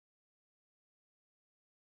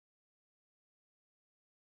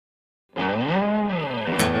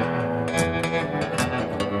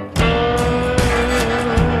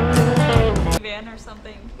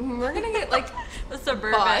We're gonna get like the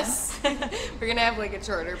Suburban bus. We're gonna have like a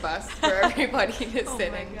charter bus for everybody to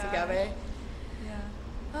sit in together. Yeah.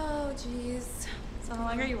 Oh jeez. So how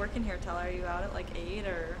long are you working here till? Are you out at like 8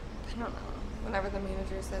 or? I don't know. Whenever the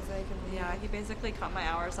manager says I can leave. Yeah, he basically cut my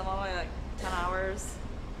hours. I'm only like 10 hours.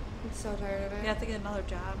 I'm so tired of it. You have to get another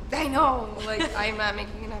job. I know. Like I'm not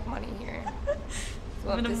making enough money here.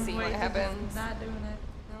 We'll have to see what happens. Not doing it.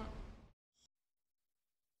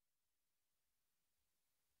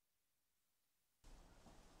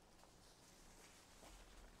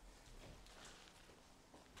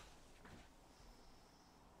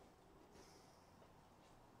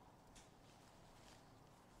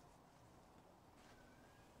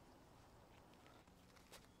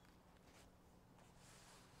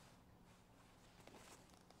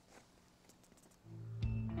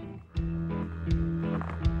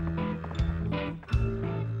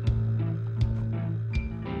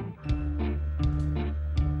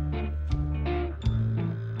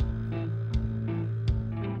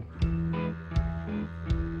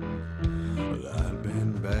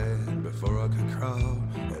 Before I could crawl,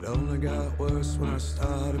 it only got worse when I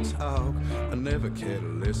started to talk. I never cared to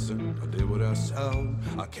listen, I did what I saw.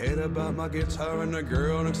 I cared about my guitar and the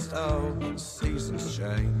girl next door. The seasons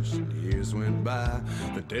changed, the years went by.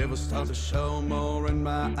 The devil started to show more in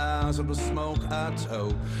my eyes of the smoke I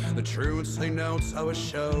told. The truancy notes always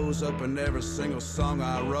shows up in every single song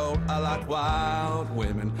I wrote. I like wild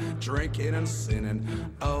women, drinking and sinning.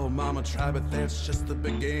 Oh, mama tried, but that's just the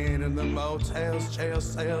beginning. The motels, jail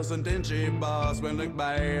cells, and dingy bars will look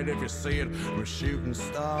bad if you see it from a shooting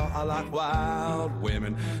star. I like wild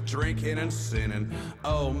women, drinking and sinning.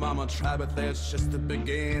 Oh, mama tried, but that's just the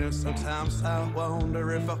beginning. Sometimes I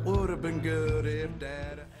wonder if I would have been good if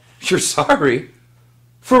dad... You're sorry?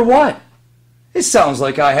 For what? It sounds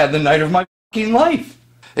like I had the night of my fucking life.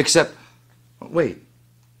 Except, wait.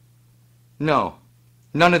 No,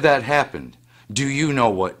 none of that happened. Do you know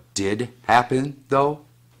what did happen, though?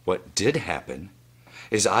 What did happen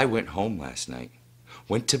is I went home last night,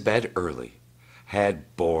 went to bed early,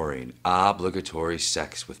 had boring, obligatory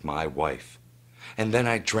sex with my wife, and then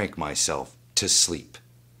I drank myself to sleep.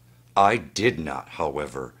 I did not,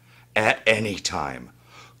 however, at any time,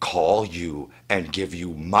 call you and give you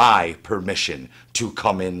my permission to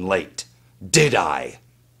come in late. Did I?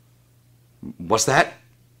 What's that?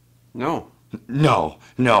 No.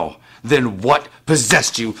 No. Then what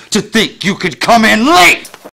possessed you to think you could come in late?